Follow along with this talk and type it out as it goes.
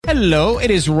Hello, it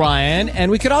is Ryan,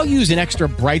 and we could all use an extra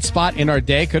bright spot in our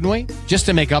day, couldn't we? Just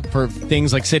to make up for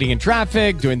things like sitting in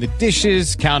traffic, doing the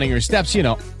dishes, counting your steps,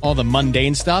 all the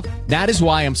mundane stuff. That is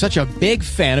why I'm such a big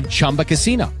fan of Chumba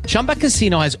Casino. Chumba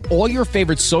Casino has all your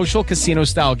favorite social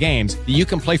casino-style games that you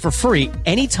can play for free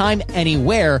anytime,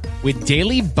 anywhere with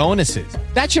daily bonuses.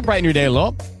 That should brighten your day a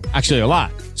little. Actually, a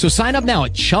lot. So sign up now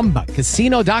at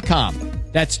ChumbaCasino.com.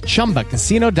 That's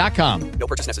ChumbaCasino.com. No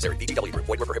purchase necessary. VGW Group.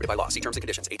 Void where prohibited by law. See terms and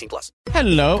conditions. 18+.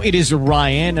 Hello, it is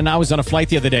Ryan, and I was on a flight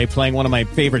the other day playing one of my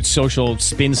favorite social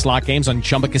spin slot games on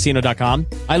ChumbaCasino.com.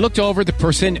 I looked over at the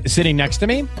person sitting next to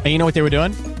me, and you know what they were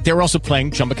doing? They were also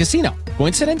playing Chumba Casino.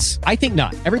 Coincidence? I think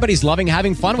not. Everybody's loving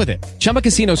having fun with it. Chumba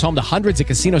Casino is home to hundreds of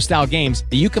casino-style games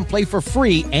that you can play for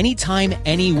free anytime,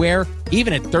 anywhere,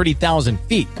 even at 30,000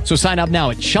 feet. So sign up now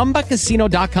at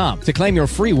ChumbaCasino.com to claim your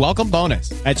free welcome bonus.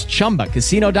 That's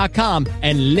ChumbaCasino.com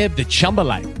and live the Chumba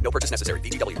life. No purchase necessary.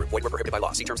 VGW Group. Void where prohibited by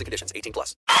law. See terms and conditions. 18+.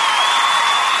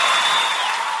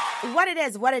 What it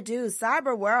is, what it do,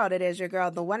 cyber world, it is your girl,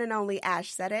 the one and only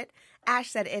Ash Said It,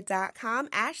 AshSaidIt.com,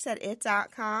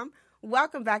 AshSaidIt.com.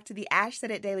 Welcome back to the Ash Said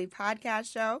It Daily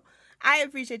Podcast Show. I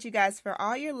appreciate you guys for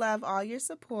all your love, all your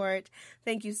support.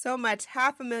 Thank you so much.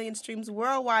 500,000 streams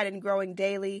worldwide and growing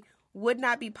daily would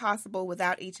not be possible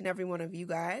without each and every one of you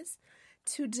guys.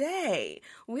 Today,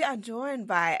 we are joined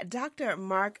by Dr.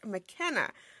 Mark McKenna.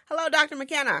 Hello, Dr.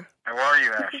 McKenna. How are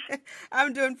you, Ash?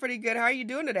 I'm doing pretty good. How are you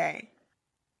doing today?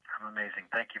 I'm amazing.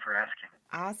 Thank you for asking.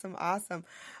 Awesome, awesome.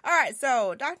 All right,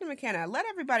 so Dr. McKenna, let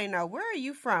everybody know, where are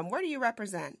you from? Where do you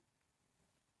represent?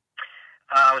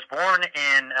 I was born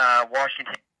in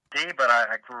Washington, D.C., but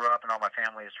I grew up and all my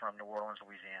family is from New Orleans,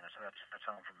 Louisiana, so that's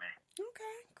home for me.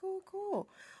 Okay, cool.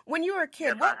 When you were a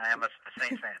kid, yes, I am a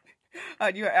Saints fan.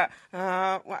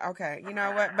 Well, okay. You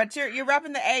know what? But you're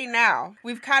repping the A now.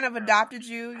 We've kind of adopted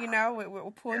you.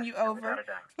 We're pulling you over,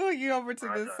 pulling you over to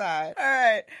this side. All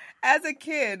right. As a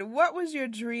kid, what was your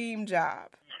dream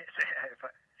job?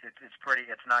 It's pretty.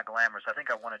 It's not glamorous. I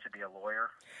think I wanted to be a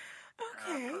lawyer.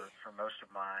 Okay. For most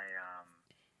of my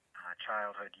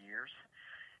childhood years,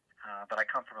 but I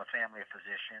come from a family of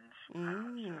physicians.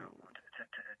 So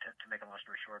to make a long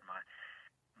story short, my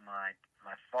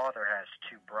father has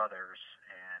two brothers,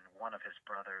 and one of his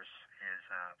brothers is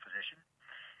a physician,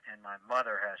 and my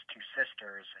mother has two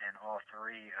sisters, and all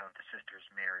three of the sisters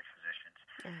married physicians.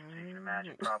 So you can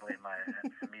imagine, probably in my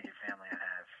immediate family, I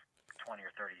have 20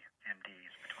 or 30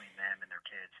 MDs between them and their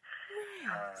kids.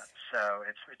 So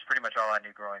it's pretty much all I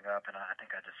knew growing up, and I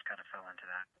think I just kind of fell into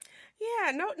that.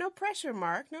 Yeah, no pressure,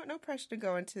 Mark. No pressure to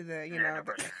go into the, No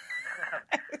pressure.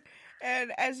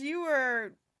 And as you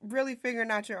were really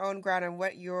figuring out your own ground and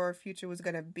what your future was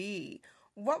going to be,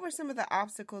 what were some of the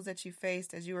obstacles that you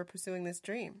faced as you were pursuing this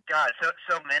dream? God,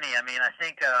 so many. I mean, I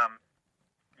think,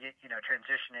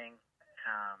 transitioning,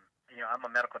 I'm a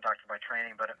medical doctor by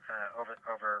training, but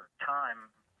over time,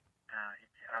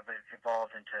 I've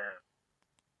evolved into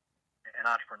an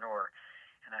entrepreneur.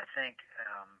 And I think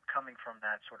coming from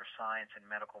that sort of science and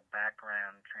medical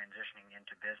background, transitioning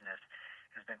into business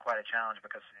has been quite a challenge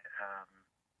because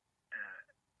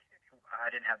I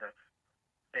didn't have the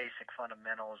basic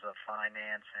fundamentals of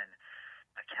finance and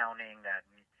accounting that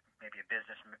maybe a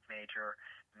business major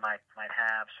might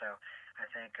have. So I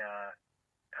think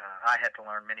I had to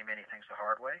learn many things the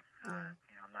hard way. I'm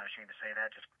not ashamed to say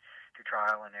that, just through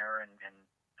trial and error and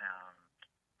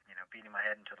beating my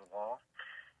head into the wall.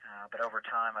 But over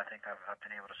time, I think I've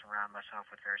been able to surround myself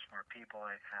with very smart people.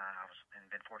 I've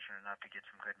been fortunate enough to get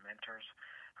some good mentors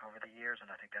over the years,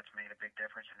 and I think that's made a big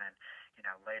difference. And then,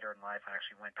 later in life, I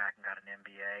actually went back and got an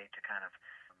MBA to kind of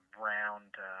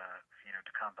round, to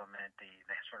complement the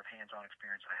sort of hands-on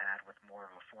experience I had with more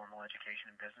of a formal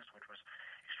education in business, which was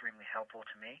extremely helpful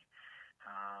to me.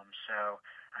 So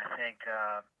I think,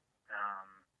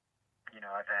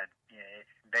 I've had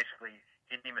basically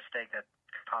any mistake that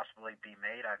could possibly be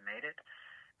made, I've made it.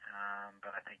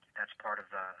 But I think that's part of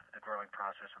the growing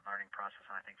process and learning process,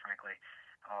 and I think, frankly,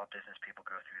 all business people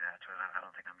go through that, so I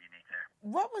don't think I'm unique there.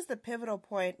 What was the pivotal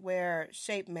point where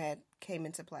ShapeMed came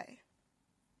into play?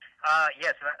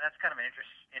 So that's kind of an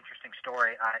interesting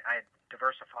story. I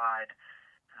diversified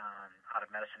out of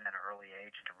medicine at an early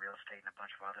age into real estate and a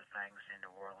bunch of other things in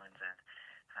New Orleans, and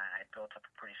I built up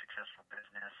a pretty successful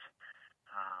business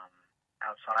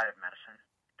outside of medicine,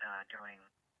 doing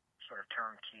sort of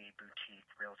turnkey, boutique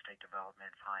real estate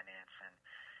development, finance, and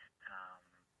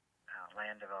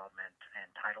land development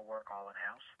and title work all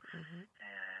in-house.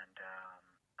 And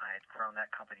I had grown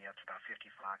that company up to about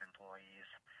 55 employees.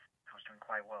 I was doing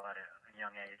quite well at a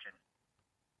young age and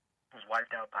was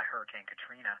wiped out by Hurricane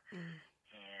Katrina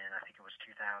in I think it was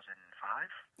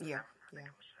 2005. Yeah, I think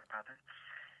yeah. it was about that.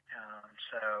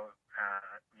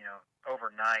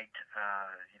 Overnight,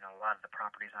 a lot of the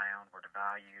properties I owned were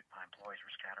devalued. My employees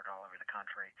were scattered all over the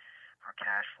country. Our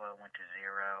cash flow went to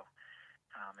zero,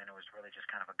 and it was really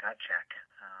just kind of a gut check.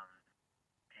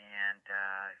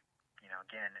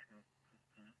 Again,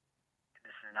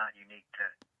 this is not unique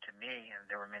to me, and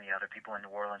there were many other people in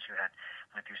New Orleans who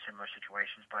went through similar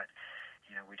situations. But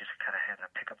we just kind of had to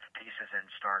pick up the pieces and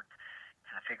start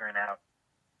figuring out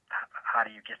how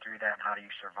do you get through that and how do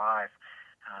you survive.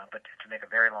 But to make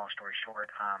a very long story short,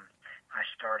 I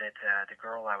started, the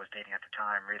girl I was dating at the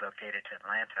time relocated to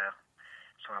Atlanta,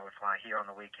 so I would fly here on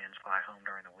the weekends, fly home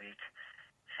during the week,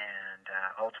 and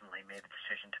ultimately made the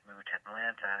decision to move to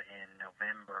Atlanta in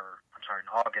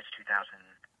August 2007,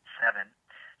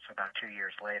 so about 2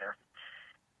 years later.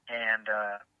 And,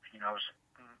 I was,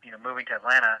 moving to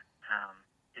Atlanta,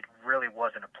 it really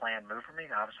wasn't a planned move for me,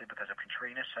 obviously because of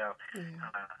Katrina. So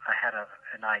I had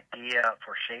an idea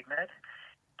for ShapeMed,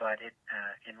 but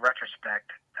in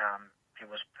retrospect, it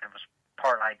was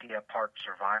part idea, part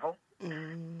survival.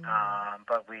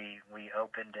 But we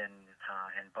opened in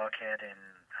Buckhead in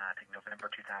I think November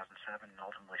 2007, and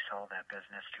ultimately sold that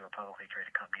business to a publicly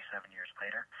traded company 7 years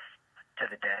later, to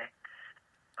the day.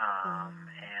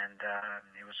 And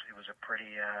it was a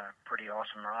pretty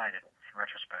awesome ride in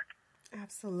retrospect.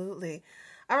 Absolutely.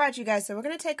 All right, you guys, so we're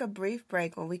going to take a brief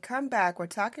break. When we come back, we're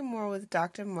talking more with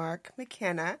Dr. Mark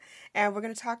McKenna, and we're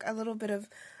going to talk a little bit of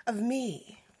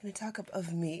me. We're going to talk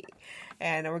of me,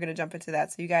 and we're going to jump into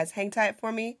that. So you guys hang tight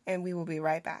for me, and we will be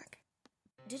right back.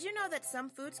 Did you know that some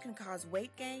foods can cause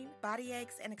weight gain, body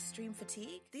aches, and extreme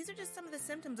fatigue? These are just some of the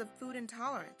symptoms of food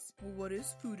intolerance. Well, what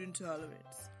is food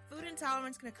intolerance? Food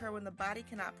intolerance can occur when the body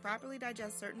cannot properly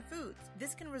digest certain foods.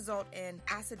 This can result in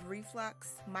acid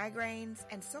reflux, migraines,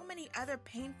 and so many other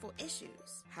painful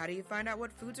issues. How do you find out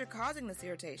what foods are causing this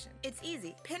irritation? It's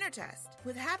easy. PinnerTest.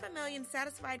 With 500,000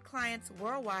 satisfied clients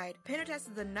worldwide, PinnerTest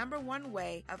is the #1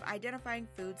 way of identifying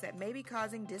foods that may be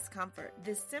causing discomfort.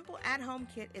 This simple at-home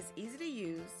kit is easy to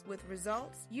use with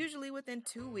results usually within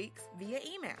 2 weeks via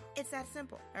email. It's that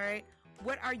simple, all right?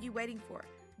 What are you waiting for?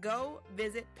 Go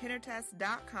visit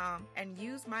PinnerTest.com and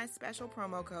use my special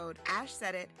promo code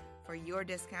AshSaidIt for your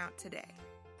discount today.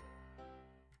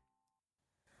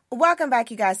 Welcome back,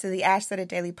 you guys, to the Ash Said It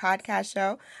Daily podcast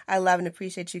show. I love and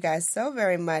appreciate you guys so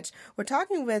very much. We're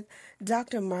talking with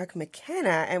Dr. Mark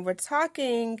McKenna, and we're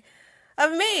talking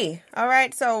of me. All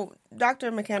right, so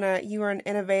Dr. McKenna, you are an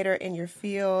innovator in your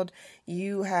field.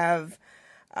 You have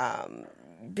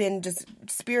been just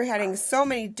spearheading so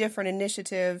many different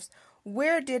initiatives.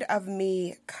 Where did Of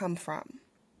Me come from?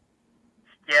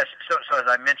 Yes, so as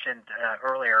I mentioned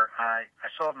earlier, I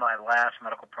sold my last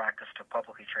medical practice to a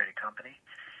publicly traded company,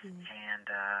 and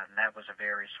that was a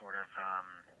very sort of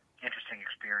interesting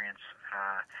experience.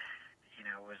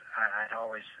 I'd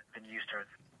always been used to,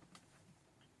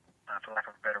 for lack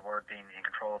of a better word, being in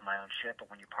control of my own ship, but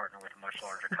when you partner with a much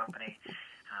larger company,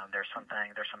 there's some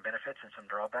benefits and some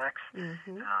drawbacks.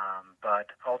 But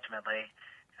ultimately,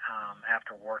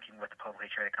 after working with the publicly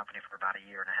traded company for about a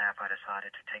year and a half, I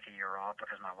decided to take a year off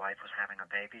because my wife was having a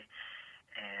baby,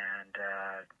 and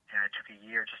it took a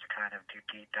year just to kind of do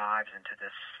deep dives into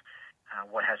this,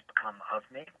 what has become Of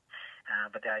Me.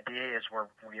 But the idea is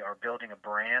we are building a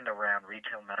brand around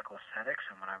retail medical aesthetics,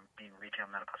 and when I mean retail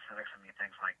medical aesthetics, I mean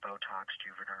things like Botox,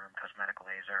 Juvederm, cosmetic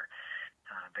laser,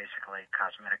 basically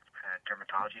cosmetic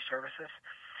dermatology services.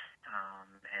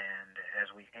 And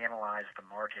as we analyze the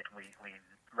market, we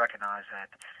recognize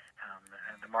that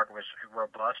the market was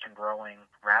robust and growing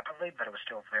rapidly, but it was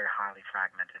still very highly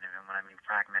fragmented. And when I mean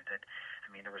fragmented, I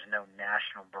mean there was no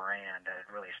national brand that had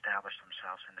really established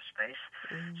themselves in the space.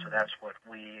 So that's what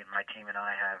we, my team and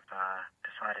I, have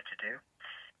decided to do.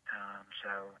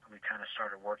 So we kind of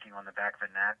started working on the back of a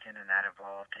napkin, and that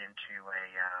evolved into a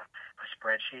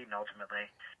spreadsheet, and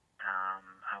ultimately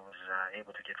I was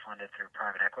able to get funded through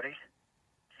private equity.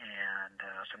 And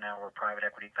so now we're private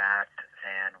equity backed,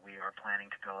 and we are planning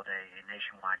to build a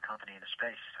nationwide company in the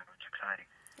space. So it's exciting.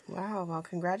 Wow. Well,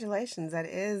 congratulations. That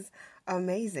is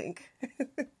amazing.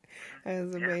 That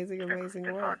is amazing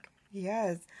work. Fun.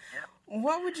 Yes. Yeah.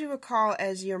 What would you recall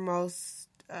as your most,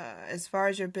 as far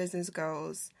as your business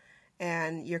goes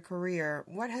and your career,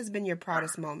 what has been your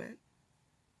proudest moment?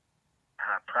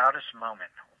 Proudest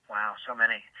moment? Wow, so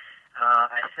many.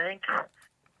 I think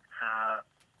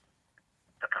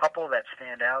a couple that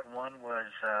stand out. One was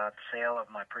the sale of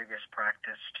my previous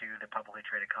practice to the publicly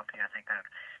traded company. I think that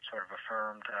sort of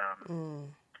affirmed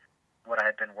what I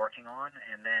had been working on.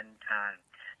 And then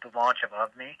the launch of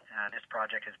Me. This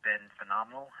project has been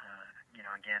phenomenal.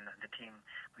 again, the team,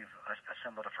 we've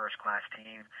assembled a first-class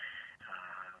team.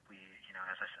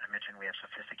 As I mentioned, we have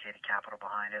sophisticated capital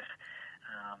behind us.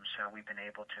 So we've been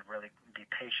able to really be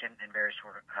patient and very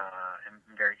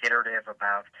very iterative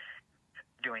about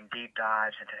doing deep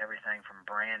dives into everything from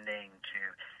branding to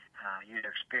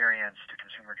user experience to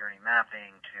consumer journey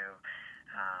mapping to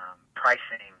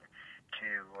pricing to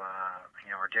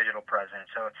our digital presence.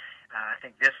 So I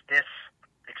think this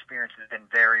experience has been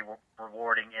very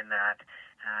rewarding in that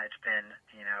it's been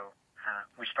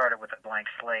we started with a blank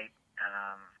slate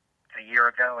a year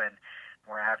ago, and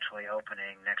we're actually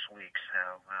opening next week.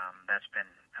 So that's been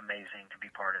amazing to be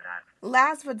part of that.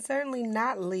 Last but certainly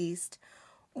not least,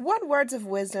 what words of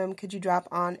wisdom could you drop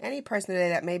on any person today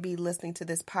that may be listening to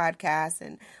this podcast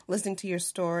and listening to your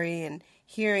story and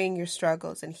hearing your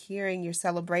struggles and hearing your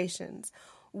celebrations?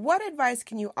 What advice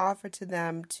can you offer to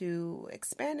them to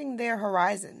expanding their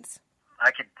horizons?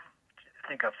 I could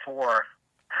think of 4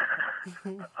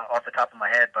 off the top of my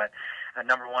head, but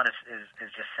number one is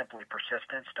just simply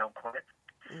persistence. Don't quit.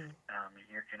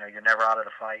 You're never out of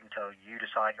the fight until you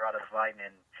decide you're out of the fight,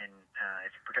 and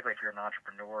particularly if you're an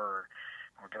entrepreneur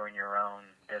or doing your own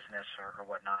business or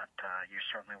whatnot, you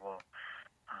certainly will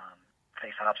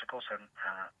face obstacles. So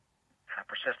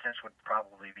persistence would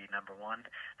probably be number one.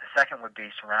 The second would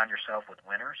be surround yourself with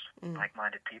winners,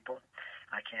 like-minded people.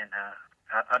 I can't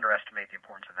underestimate the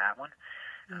importance of that one.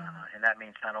 And that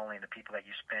means not only the people that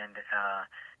you spend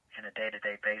in a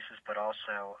day-to-day basis, but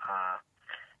also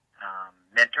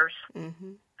mentors.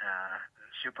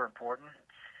 Super important.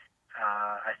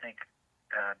 I think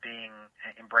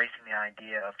embracing the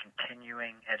idea of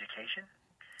continuing education,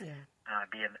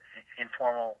 be it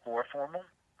informal or formal.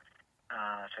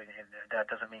 So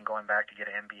that doesn't mean going back to get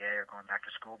an MBA or going back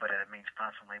to school, but it means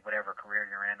constantly, whatever career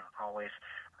you're in, always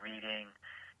reading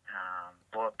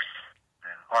books,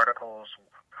 articles,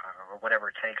 or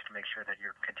whatever it takes to make sure that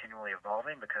you're continually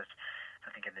evolving, because I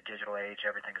think in the digital age,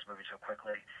 everything is moving so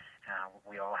quickly.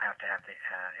 We all have to have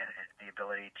the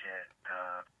ability to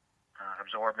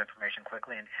absorb information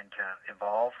quickly and to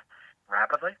evolve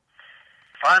rapidly.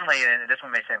 Finally, and this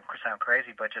one may sound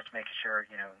crazy, but just making sure,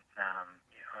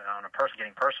 on a person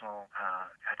getting personal,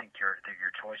 I think your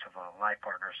choice of a life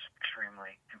partner is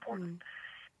extremely important.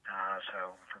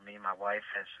 So for me, my wife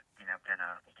has been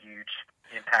a huge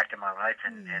impact in my life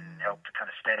and helped to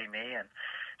kind of steady me. And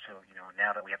so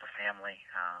now that we have a family,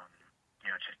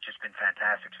 it's just been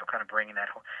fantastic. So kind of bringing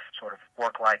that sort of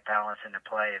work-life balance into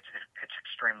play, it's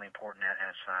extremely important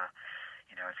as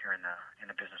if you're in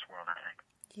the business world, I think.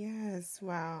 Yes,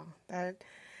 wow.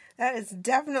 That is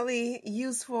definitely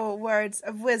useful words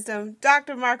of wisdom.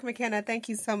 Dr. Mark McKenna, thank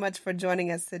you so much for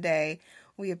joining us today.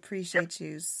 We appreciate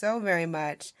you so very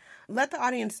much. Let the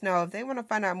audience know if they want to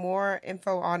find out more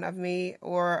info on Of Me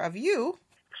or of you.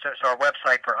 So our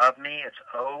website for Of Me, it's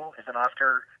O as in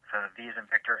Oscar, V as in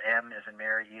Victor, M as in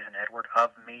Mary, E as in Edward,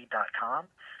 ofme.com.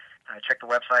 Check the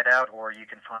website out, or you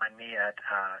can find me at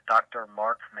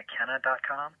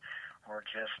drmarkmckenna.com, or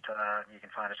just you can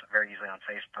find us very easily on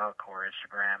Facebook or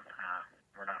Instagram.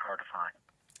 We're not hard to find.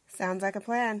 Sounds like a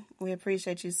plan. We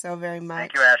appreciate you so very much.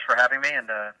 Thank you, Ash, for having me, and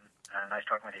nice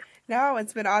talking with you. No,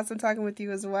 it's been awesome talking with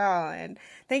you as well. And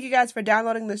thank you guys for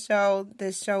downloading the show.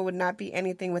 This show would not be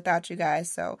anything without you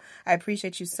guys, so I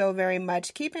appreciate you so very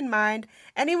much. Keep in mind,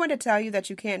 anyone to tell you that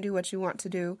you can't do what you want to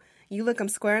do, you look them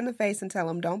square in the face and tell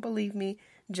them, don't believe me,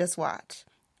 just watch.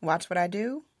 Watch what I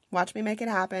do. Watch me make it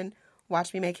happen.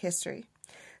 Watch me make history.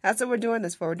 That's what we're doing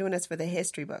this for. We're doing this for the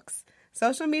history books.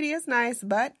 Social media is nice,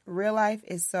 but real life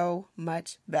is so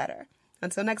much better.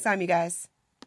 Until next time, you guys.